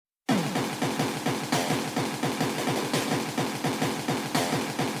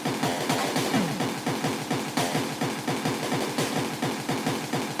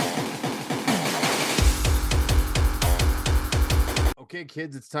Okay,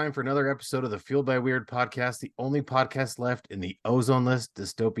 kids, it's time for another episode of the Fueled by Weird podcast, the only podcast left in the ozone-less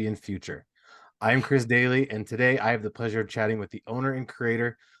dystopian future. I'm Chris Daly, and today I have the pleasure of chatting with the owner and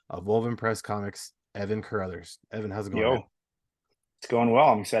creator of Woven Press Comics, Evan Carothers. Evan, how's it going, man? Yo, it's going well.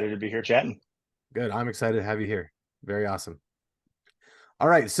 I'm excited to be here chatting. Good. I'm excited to have you here. Very awesome. All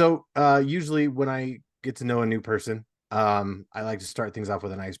right. So usually when I get to know a new person, I like to start things off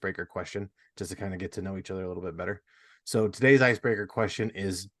with an icebreaker question just to kind of get to know each other a little bit better. So today's icebreaker question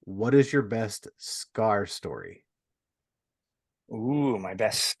is, what is your best scar story? Ooh, my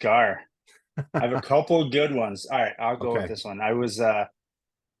best scar. I have a couple good ones. All right, I'll go with Okay. this one. I was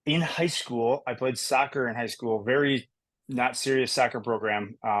in high school. I played soccer in high school. Very not serious soccer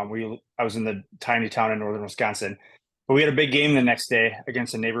program. I was in the tiny town in northern Wisconsin, but we had a big game the next day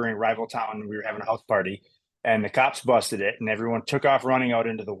against a neighboring rival town. We were having a house party, and the cops busted it, and everyone took off running out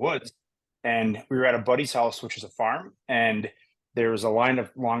into the woods. And we were at a buddy's house, which was a farm, and there was a line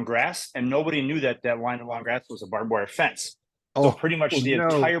of long grass, and nobody knew that that line of long grass was a barbed wire fence. So Oh, pretty much the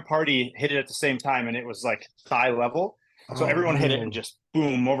no. entire party hit it at the same time, and it was like thigh level. So Oh, everyone hit it and no. just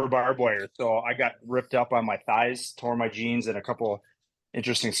boom over barbed wire. So I got ripped up on my thighs, tore my jeans, and a couple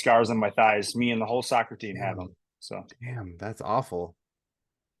interesting scars on my thighs. Me and the whole soccer team have them. Damn. So Damn, that's awful.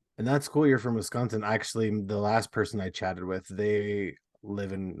 And that's cool. You're from Wisconsin. Actually, the last person I chatted with, they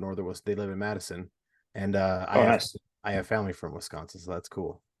live in northern West. They live in Madison, and oh, nice. I have family from Wisconsin, so that's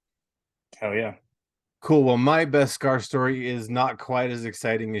cool. Hell yeah. Cool. Well, my best scar story is not quite as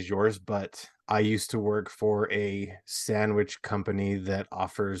exciting as yours, but I used to work for a sandwich company that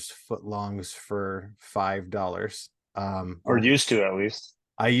offers footlongs for $5. Or used to at least.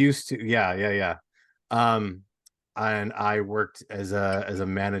 I used to, yeah. Um, and I worked as a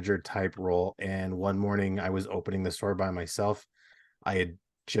manager type role. And one morning I was opening the store by myself. I had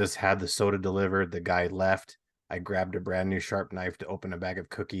just had the soda delivered. The guy left. I grabbed a brand new sharp knife to open a bag of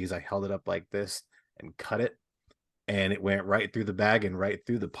cookies. I held it up like this and cut it, and it went right through the bag and right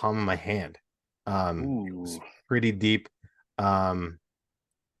through the palm of my hand. It was Ooh. pretty deep. Um,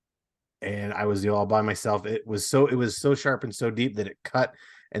 and I was all by myself. It was so sharp and so deep that it cut,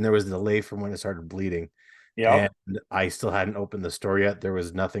 and there was a delay from when it started bleeding. And Yep. I still hadn't opened the store yet. There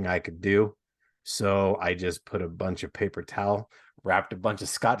was nothing I could do. So I just put a bunch of paper towel, wrapped a bunch of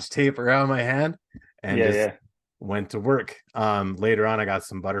scotch tape around my hand, and Yeah, just yeah. went to work. Later on, I got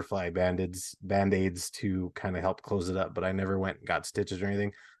some butterfly band-aids to kind of help close it up, but I never went and got stitches or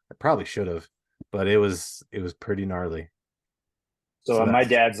anything. I probably should have, but it was pretty gnarly. So So my that's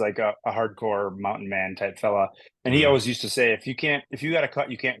dad's like a hardcore mountain man type fella, and he mm, always used to say, if you got a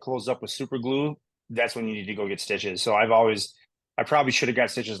cut, you can't close up with super glue. That's when you need to go get stitches. So I probably should have got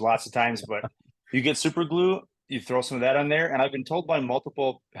stitches lots of times, but you get super glue, you throw some of that on there, and I've been told by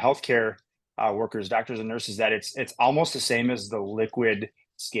multiple healthcare workers, doctors and nurses, that it's almost the same as the liquid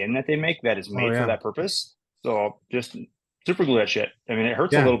skin that they make that is oh made for yeah. that purpose. So just super glue that shit. I mean, it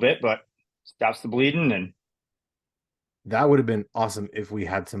hurts a Yeah, little bit, but stops the bleeding and that would have been awesome if we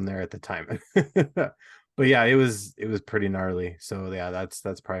had some there at the time. But yeah, it was pretty gnarly. So yeah, that's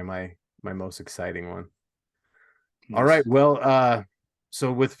probably my most exciting one. All right. nice. Well,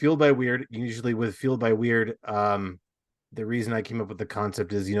 so with Fueled by Weird, usually with Fueled by Weird, the reason I came up with the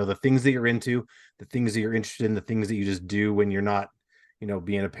concept is, the things that you're into, the things that you're interested in, the things that you just do when you're not,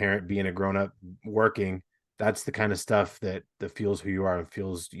 being a parent, being a grown up, working. That's the kind of stuff that fuels who you are and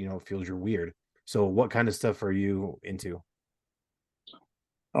fuels you're weird. So what kind of stuff are you into?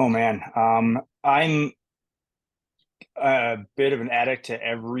 Oh man, I'm a bit of an addict to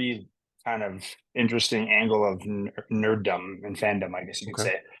every kind of interesting angle of nerddom and fandom, I guess you could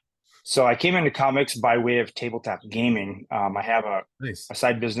Okay. say. So I came into comics by way of tabletop gaming. I have Nice. a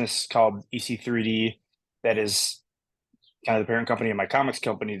side business called EC3D that is kind of the parent company of my comics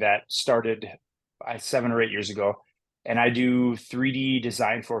company that started 7 or 8 years ago. And I do 3D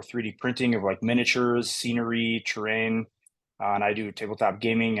design for 3D printing of like miniatures, scenery, terrain, and I do tabletop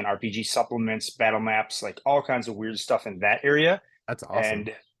gaming and RPG supplements, battle maps, like all kinds of weird stuff in that area. That's awesome.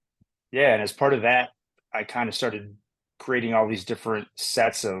 And yeah, and as part of that, I kind of started creating all these different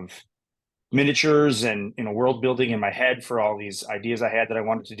sets of miniatures and world building in my head for all these ideas I had that I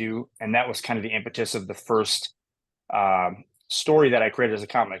wanted to do. And that was kind of the impetus of the first story that I created as a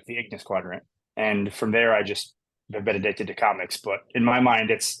comic, the Ignis Quadrant. And from there, I just have been addicted to comics. But in my mind,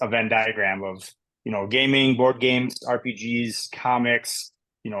 it's a Venn diagram of gaming, board games, RPGs, comics,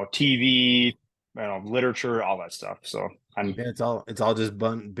 TV, literature, all that stuff. So I'm Yeah, it's all just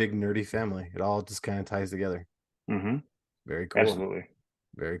big nerdy family. It all just kind of ties together. mhm, Very cool. absolutely.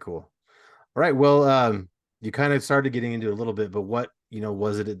 Very cool. All right. Well, you kind of started getting into it a little bit, but what,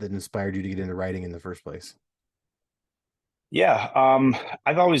 was it that inspired you to get into writing in the first place? Yeah,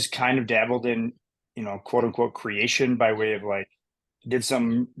 I've always kind of dabbled in, quote unquote creation by way of like did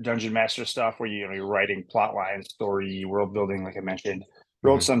some dungeon master stuff where you're writing plot lines, story, world building, like I mentioned.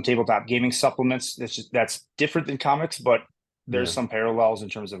 Wrote Hmm. some tabletop gaming supplements. That's different than comics, but there's Yeah. some parallels in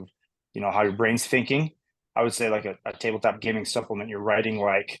terms of how your brain's thinking. I would say like a tabletop gaming supplement, you're writing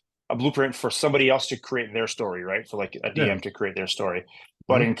like a blueprint for somebody else to create their story, right? For like a Yeah. DM to create their story.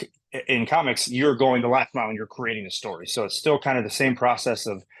 But Hmm. in comics, you're going the last mile and you're creating the story. So it's still kind of the same process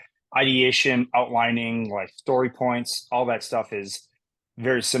of ideation, outlining, like story points, all that stuff is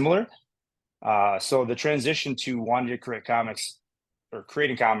very similar. So the transition to wanting to create comics or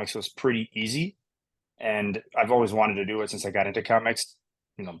creating comics was pretty easy. And I've always wanted to do it since I got into comics.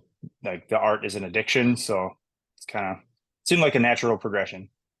 You know, like the art is an addiction. So it's kind of seemed like a natural progression.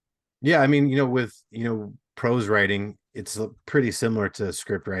 Yeah, I mean, with prose writing, it's pretty similar to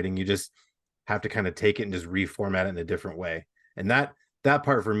script writing. You just have to kind of take it and just reformat it in a different way. And that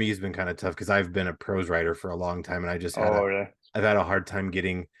part for me has been kind of tough because I've been a prose writer for a long time, and Oh, yeah. I've had a hard time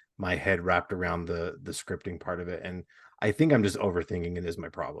getting my head wrapped around the scripting part of it. And I think I'm just overthinking it is my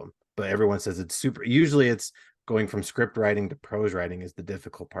problem. But everyone says it's super. Usually, it's going from script writing to prose writing is the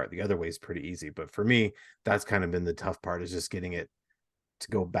difficult part. The other way is pretty easy. But for me, that's kind of been the tough part is just getting it to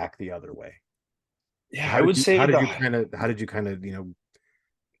go back the other way. So Yeah, I would say the how did you kind of,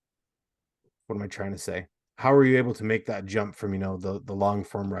 what am I trying to say? How were you able to make that jump from, the long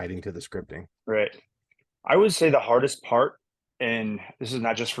form writing to the scripting? right. I would say the hardest part, and this is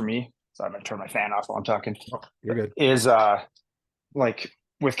not just for me, so I'm gonna turn my fan off while I'm talking, Oh, you're good. is like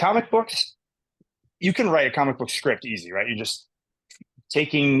with comic books, you can write a comic book script easy, right? You're just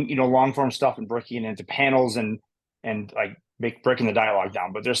taking, long form stuff and breaking it into panels and like breaking the dialogue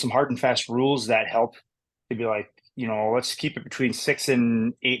down. But there's some hard and fast rules that help to be like, let's keep it between 6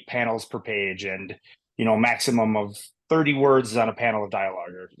 and 8 panels per page and maximum of 30 words on a panel of dialogue.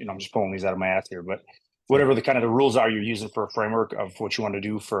 Or, I'm just pulling these out of my ass here, but Yeah. whatever the kind of the rules are you're using for a framework of what you want to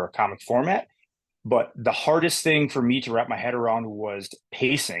do for a comic format. But the hardest thing for me to wrap my head around was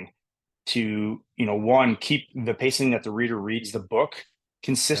pacing to, one, keep the pacing that the reader reads the book Yeah.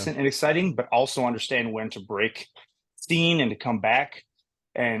 consistent and exciting, but also understand when to break scene and to come back.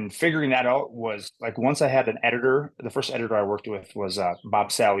 And figuring that out was like once I had an editor, the first editor I worked with was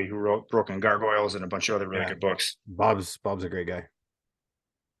Bob Sally, who wrote Broken Gargoyles and a bunch of other really Yeah. good books. Bob's a great guy.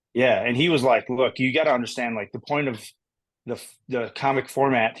 Yeah, and he was like, "Look, you got to understand like the point of the comic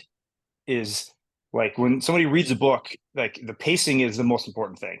format is like when somebody reads a book, like the pacing is the most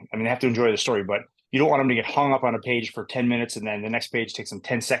important thing. I mean, they have to enjoy the story, but you don't want them to get hung up on a page for 10 minutes and then the next page takes them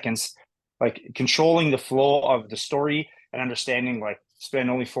 10 seconds. Like controlling the flow of the story and understanding, like spend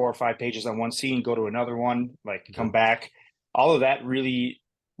only 4 or 5 pages on one scene, go to another one, like Yeah. come back. All of that really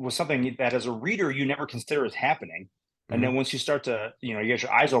was something that as a reader, you never consider as happening. And Hmm. then once you start to, you get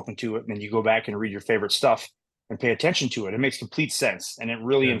your eyes open to it, and then you go back and read your favorite stuff and pay attention to it, it makes complete sense. And it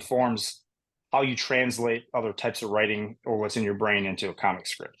really Yeah. informs how you translate other types of writing or what's in your brain into a comic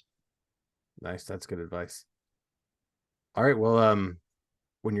script. Nice. That's good advice. All right. Well,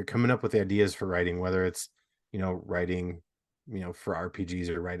 when you're coming up with ideas for writing, whether it's, writing, for RPGs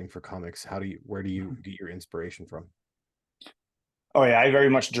or writing for comics, where do you get your inspiration from? Oh yeah, I very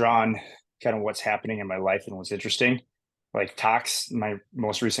much draw on kind of what's happening in my life and what's interesting. Like TOXX'ed, my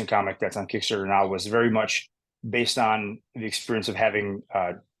most recent comic that's on Kickstarter now, was very much based on the experience of having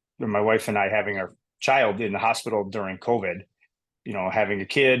my wife and I having our child in the hospital during COVID. Having a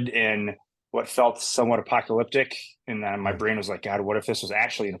kid in what felt somewhat apocalyptic. And then my Yeah. brain was like, God, what if this was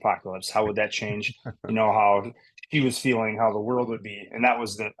actually an apocalypse? How would that change, how she was feeling, how the world would be? And that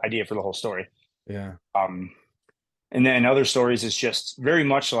was the idea for the whole story. Yeah. Um, and then other stories is just very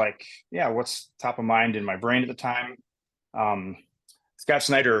much like, yeah, what's top of mind in my brain at the time. Um, Scott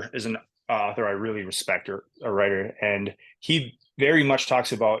Snyder is an author I really respect, or a writer, and he very much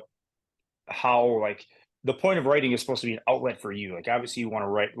talks about how like the point of writing is supposed to be an outlet for you. Like obviously you want to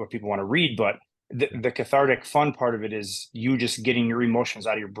write what people want to read, but the cathartic fun part of it is you just getting your emotions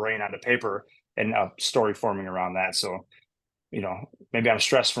out of your brain onto paper and a story forming around that. So, maybe I'm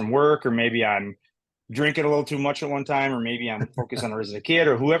stressed from work, or maybe I'm drinking a little too much at one time, or maybe I'm focused on raising a kid,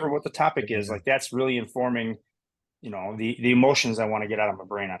 or whoever what the topic is. Yeah. Like that's really informing, the emotions I want to get out of my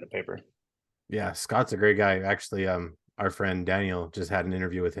brain onto paper. Yeah, Scott's a great guy. Actually, our friend Daniel just had an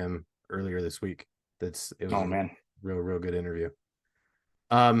interview with him earlier this week. It was Oh a man. real good interview.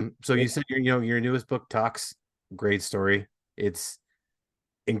 So you Yeah. said your newest book, Talks, great story. It's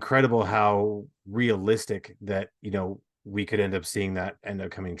incredible how realistic that, we could end up seeing that end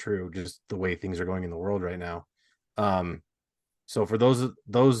up coming true, just the way things are going in the world right now. Um, so for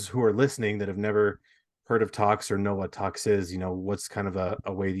those who are listening that have never heard of TOXX'ed or know what TOXX'ed is, what's kind of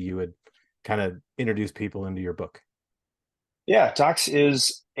a way that you would kind of introduce people into your book? Yeah, Tox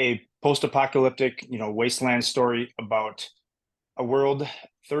is a post-apocalyptic, wasteland story about a world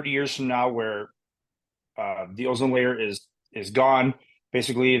 30 years from now where the ozone layer is gone.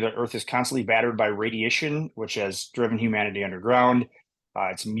 Basically, the Earth is constantly battered by radiation, which has driven humanity underground.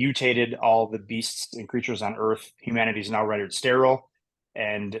 It's mutated all the beasts and creatures on Earth. Humanity is now rendered sterile,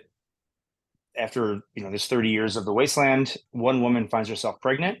 and after this 30 years of the wasteland, one woman finds herself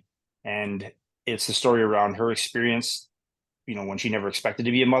pregnant, and it's the story around her experience, when she never expected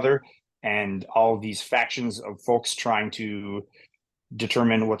to be a mother, and all these factions of folks trying to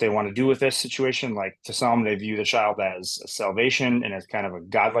determine what they want to do with this situation. Like, to some, they view the child as a salvation and as kind of a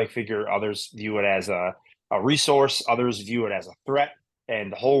godlike figure. Others view it as a resource. Others view it as a threat.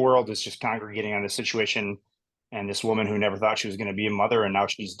 And the whole world is just congregating on this situation and this woman who never thought she was going to be a mother, and now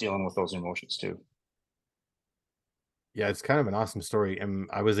she's dealing with those emotions too. Yeah, it's kind of an awesome story. And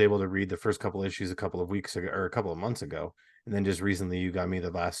I was able to read the first couple issues a couple of weeks ago or a couple of months ago. And then just recently you got me the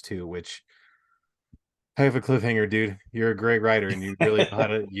last two, which I have a cliffhanger, dude. You're a great writer and you really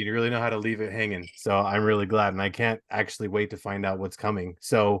know how to leave it hanging. So I'm really glad. And I can't actually wait to find out what's coming.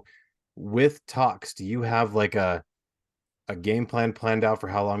 So with talks, do you have like a game plan planned out for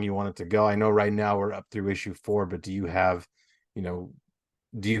how long you want it to go? I know right now we're up through issue 4, but do you have, you know,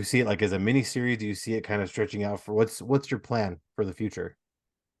 do you see it like as a mini series? Do you see it kind of stretching out for what's your plan for the future?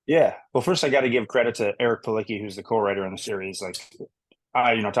 Yeah. Well, first I got to give credit to Eric Palicki, who's the co-writer on the series. Like,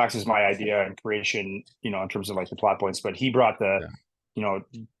 Tox is my idea and creation, in terms of like the plot points, but he brought the, Yeah. you know,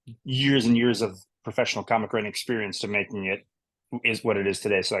 years and years of professional comic writing experience to making it is what it is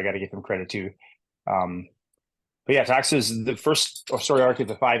today. So I got to give him credit too. Um, but yeah, Tox is the first story arc of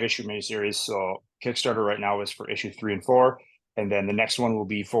the 5-issue miniseries. So Kickstarter right now is for issue 3 and 4. And then the next one will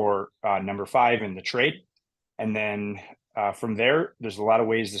be for number 5 in the trade. And then from there, there's a lot of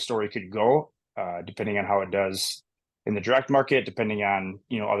ways the story could go, depending on how it does in the direct market, depending on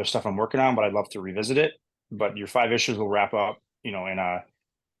other stuff I'm working on. But I'd love to revisit it. But your 5 issues will wrap up,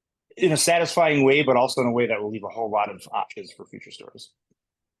 in a satisfying way, but also in a way that will leave a whole lot of options for future stories.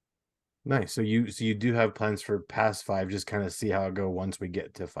 Nice. So you do have plans for past 5, just kind of see how it go once we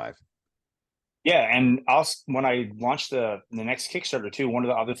get to 5. Yeah, and also when I launched the next Kickstarter too, one of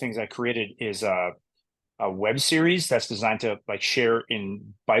the other things I created is a web series that's designed to like share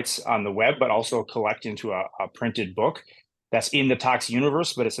in bites on the web, but also collect into a printed book that's in the Tox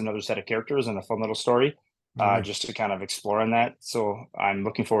universe, but it's another set of characters and a fun little story, Oh, nice. just to kind of explore on that. So I'm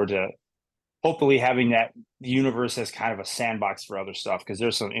looking forward to hopefully having that universe as kind of a sandbox for other stuff, because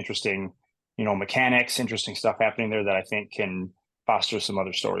there's some interesting, mechanics, interesting stuff happening there that I think can foster some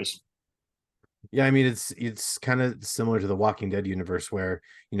other stories. Yeah, I mean it's kind of similar to the Walking Dead universe where,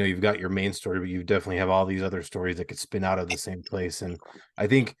 you've got your main story, but you definitely have all these other stories that could spin out of the same place. And I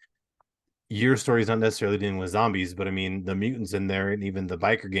think your story is not necessarily dealing with zombies, but I mean the mutants in there and even the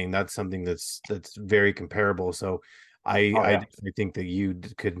biker gang, that's something that's very comparable. So Oh I yeah. definitely think that you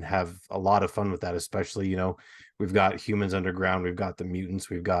could have a lot of fun with that, especially, we've got humans underground, we've got the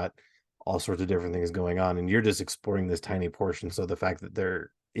mutants, we've got all sorts of different things going on, and you're just exploring this tiny portion. So the fact that there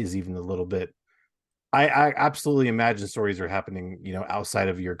is even a little bit, I absolutely imagine stories are happening, outside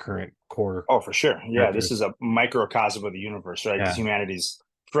of your current core Oh, for sure. Yeah, this characters. is a microcosm of the universe, right? Because Yeah. humanity's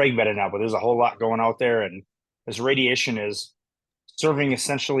fragmented now, but there's a whole lot going out there, and this radiation is serving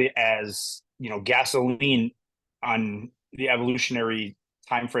essentially as gasoline on the evolutionary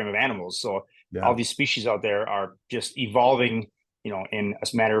time frame of animals. So all Yeah. these species out there are just evolving, in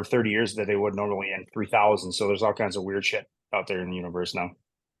a matter of 30 years that they would normally in 3,000. So there's all kinds of weird shit out there in the universe now.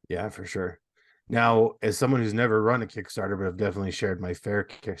 Yeah, for sure. Now, as someone who's never run a Kickstarter, but I've definitely shared my fair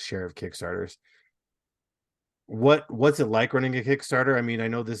share of Kickstarters, what's it like running a Kickstarter? I mean, I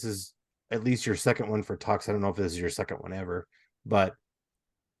know this is at least your second one for Talks. I don't know if this is your second one ever, but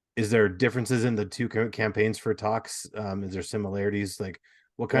is there differences in the two campaigns for Talks? Is there similarities? Like,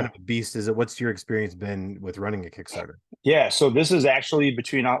 what kind Yeah. of a beast is it? What's your experience been with running a Kickstarter? Yeah, so this is actually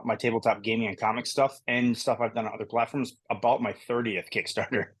between my tabletop gaming and comic stuff and stuff I've done on other platforms about my 30th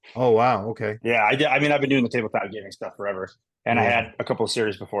Kickstarter. Oh, wow. Okay. Yeah, I did. I mean, I've been doing the tabletop gaming stuff forever, and I Yeah. had a couple of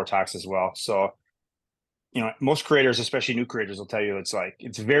series before Tox as well. So, most creators, especially new creators, will tell you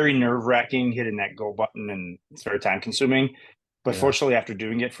it's very nerve wracking hitting that go button, and it's very time consuming. But Yeah. fortunately, after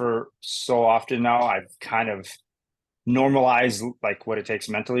doing it for so often now, I've kind of normalized like what it takes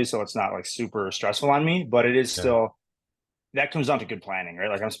mentally, so it's not like super stressful on me. But it is Yeah. still, that comes down to good planning, right?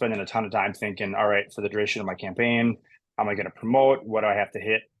 Like, I'm spending a ton of time thinking, all right, for the duration of my campaign, how am I going to promote? What do I have to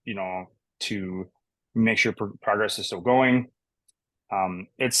hit, to make sure progress is still going?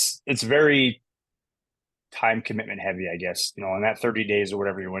 It's very time commitment heavy, I guess. You know, in that 30 days or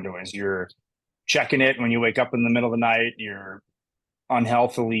whatever your window is, you're checking it when you wake up in the middle of the night, you're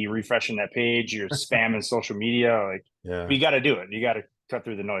unhealthily refreshing that page, you're spamming social media. Like, Yeah. you got to do it. You got to cut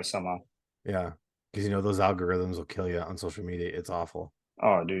through the noise somehow. Yeah. Because those algorithms will kill you on social media. It's awful.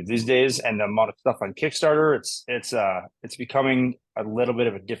 Oh, dude, these days and the amount of stuff on Kickstarter, it's becoming a little bit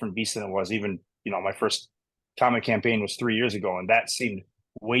of a different beast than it was. Even, my first comic campaign was 3 years ago, and that seemed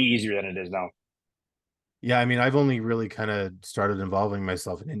way easier than it is now. Yeah, I mean, I've only really kind of started involving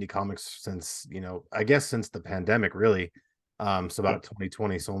myself in indie comics since, I guess since the pandemic, really. So Yep. about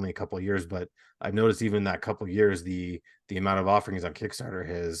 2020, so only a couple of years, but I've noticed even that couple of years, the amount of offerings on Kickstarter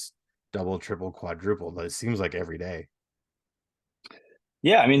has double, triple, quadrupled. It seems like every day.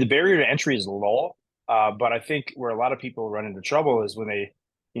 Yeah, I mean the barrier to entry is low, but I think where a lot of people run into trouble is when they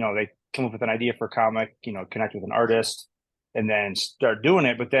come up with an idea for a comic, connect with an artist, and then start doing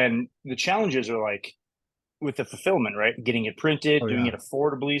it. But then the challenges are like with the fulfillment, right? Getting it printed, Oh doing yeah. it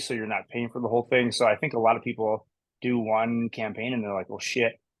affordably, so you're not paying for the whole thing. So I think a lot of people do one campaign and they're like, "Well,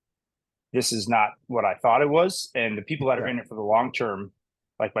 shit, this is not what I thought it was." And the people that are Yeah. in it for the long term,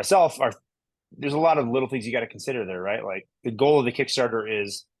 like myself, are there's a lot of little things you got to consider there, right? Like the goal of the Kickstarter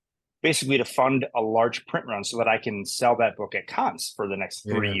is basically to fund a large print run so that I can sell that book at cons for the next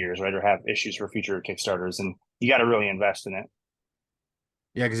Yeah. 3 years, right? Or have issues for future Kickstarters. And you got to really invest in it.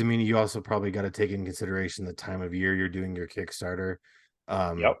 Yeah, because I mean, you also probably got to take in consideration the time of year you're doing your Kickstarter. Yep.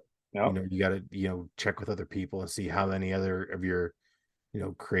 Um, Yep. you got to, check with other people and see how many other of your,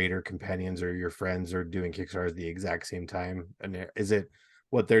 creator companions or your friends are doing Kickstarters at the exact same time. And is it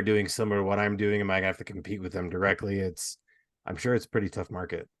what they're doing similar to what I'm doing? Am I gonna have to compete with them directly? I'm sure it's a pretty tough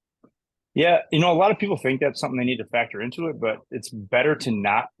market. Yeah. A lot of people think that's something they need to factor into it, but it's better to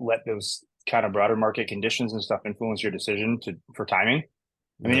not let those kind of broader market conditions and stuff influence your decision for timing.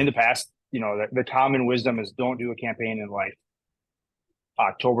 I mean, Yeah. in the past, the common wisdom is don't do a campaign in like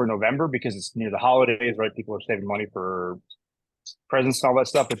October, November because it's near the holidays, right? People are saving money for presents and all that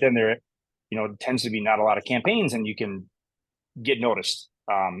stuff. But then tends to be not a lot of campaigns, and you can get noticed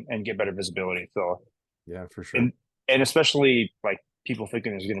and get better visibility. So, Yeah, for sure. and especially like people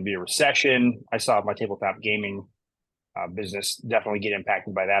thinking there's going to be a recession. I saw my tabletop gaming business definitely get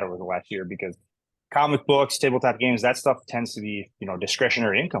impacted by that over the last year because comic books, tabletop games, that stuff tends to be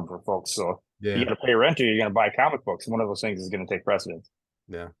discretionary income for folks. So you Yeah. got to pay rent or you're going to buy comic books. One of those things is going to take precedence.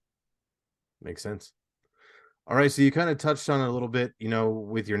 Yeah. Makes sense. All right, so you kind of touched on it a little bit,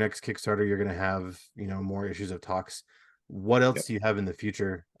 with your next Kickstarter, you're going to have, more issues of talks. What else Yep. do you have in the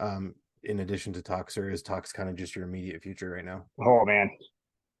future, in addition to talks, or is talks kind of just your immediate future right now? Oh man,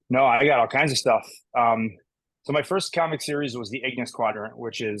 no, I got all kinds of stuff. So my first comic series was the Ignis Quadrant,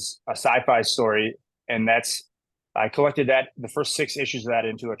 which is a sci-fi story, and I collected the first 6 issues of that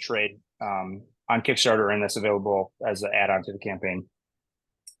into a trade on Kickstarter, and that's available as an add-on to the campaign.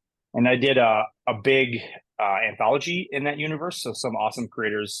 And I did a big anthology in that universe, so some awesome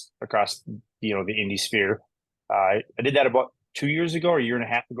creators across the indie sphere. I did that about 2 years ago or a year and a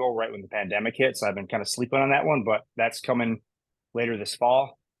half ago, right when the pandemic hit. So I've been kind of sleeping on that one, but that's coming later this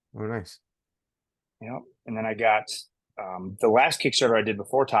fall. Oh, nice. And then I got the last Kickstarter I did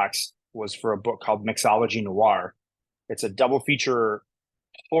before TOXX'ed was for a book called Mixology Noir. It's a double feature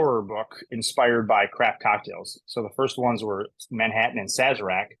horror book inspired by craft cocktails. So the first ones were Manhattan and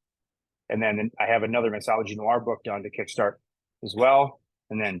Sazerac, and then I have another Mixology Noir book done to Kickstart as well.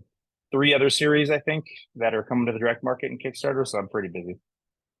 And then 3 other series, I think, that are coming to the direct market in Kickstarter. So I'm pretty busy.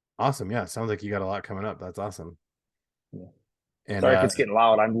 Awesome. Yeah, sounds like you got a lot coming up. That's awesome. Yeah. And Sorry if it's getting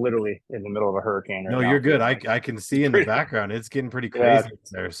loud. I'm literally in the middle of a hurricane right no, now. you're good. So I can see it's in the pretty, background it's getting pretty yeah, crazy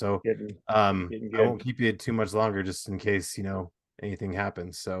there. So getting, getting I good. won't keep you too much longer just in case, anything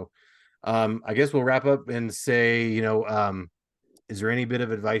happens. So I guess we'll wrap up and say, is there any bit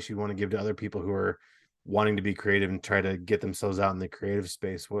of advice you want to give to other people who are wanting to be creative and try to get themselves out in the creative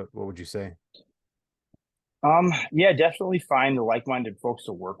space? What would you say? Yeah, definitely find the like-minded folks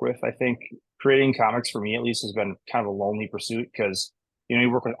to work with. I think creating comics for me at least has been kind of a lonely pursuit because you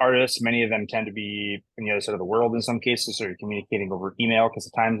work with artists, many of them tend to be on the other side of the world in some cases, so you're communicating over email because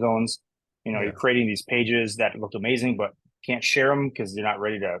of time zones. You're Yeah. creating these pages that look amazing, but can't share them because you're not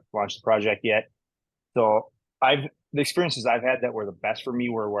ready to launch the project yet. So the experiences I've had that were the best for me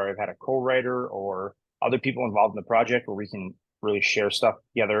were where I've had a co-writer or other people involved in the project where we can really share stuff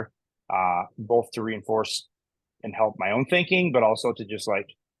together, both to reinforce and help my own thinking, but also to just like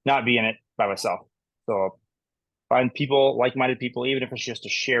not be in it by myself. So find people, like-minded people, even if it's just to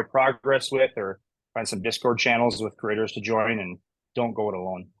share progress with, or find some Discord channels with creators to join, and don't go it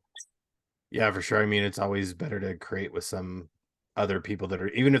alone. Yeah, for sure. I mean, it's always better to create with other people that are,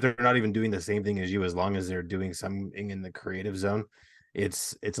 even if they're not even doing the same thing as you, as long as they're doing something in the creative zone,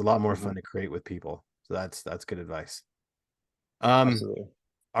 it's a lot more Mhm. fun to create with people. So that's good advice. Um, Absolutely.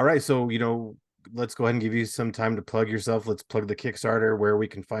 all right, so let's go ahead and give you some time to plug yourself. Let's plug the Kickstarter, where we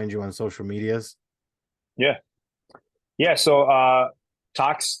can find you on social medias. Yeah. Yeah. So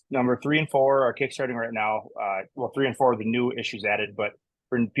talks number 3 and 4 are kickstarting right now. Well, 3 and 4 are the new issues added, but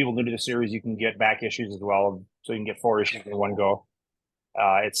for people new to the series, you can get back issues as well. So you can get 4 issues in one go.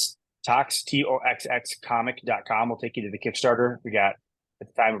 It's Tox TOXX comic.com will take you to the Kickstarter. We got at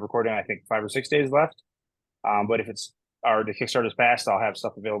the time of recording, I think 5 or 6 days left. But if it's or the Kickstarter's passed, I'll have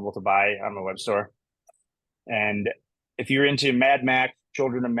stuff available to buy on my web store. And if you're into Mad Max,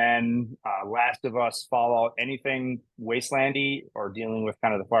 Children of Men, Last of Us, Fallout, anything wastelandy or dealing with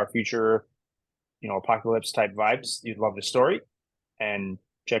kind of the far future, apocalypse type vibes, you'd love the story and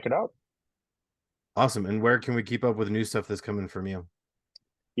check it out. Awesome. And where can we keep up with new stuff that's coming from you?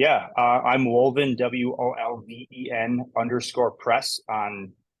 Yeah, I'm Wolven, WOLVEN_press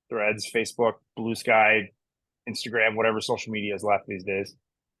on Threads, Facebook, Blue Sky, Instagram, whatever social media is left these days.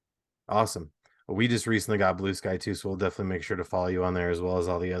 Awesome. Well, we just recently got Blue Sky too, so we'll definitely make sure to follow you on there, as well as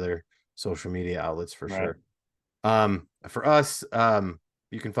all the other social media outlets for Right. sure. For us,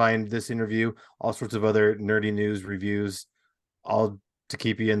 you can find this interview, all sorts of other nerdy news, reviews, all to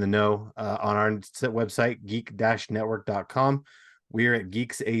keep you in the know, on our website, geek-network.com. We are at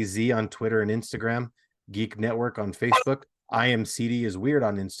Geeks AZ on Twitter and Instagram, Geek Network on Facebook. I am CD is Weird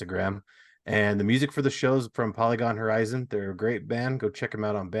on Instagram. And the music for the shows from Polygon Horizon. They're a great band. Go check them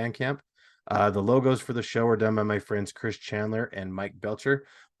out on Bandcamp. The logos for the show are done by my friends Chris Chandler and Mike Belcher,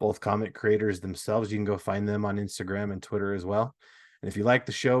 both comic creators themselves. You can go find them on Instagram and Twitter as well. And if you like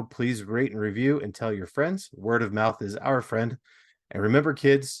the show, please rate and review and tell your friends. Word of mouth is our friend. And remember,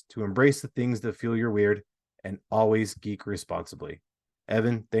 kids, to embrace the things that feel you're weird and always geek responsibly.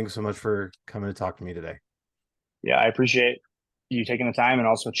 Evan, thanks so much for coming to talk to me today. Yeah, I appreciate you taking the time and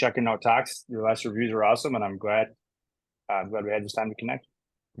also checking out Talks. Your last reviews are awesome, and I'm glad we had this time to connect.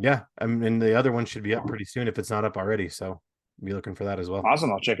 Yeah, I mean, the other one should be up pretty soon if it's not up already. So be looking for that as well.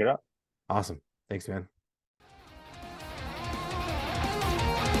 Awesome. I'll check it out. Awesome. Thanks, man.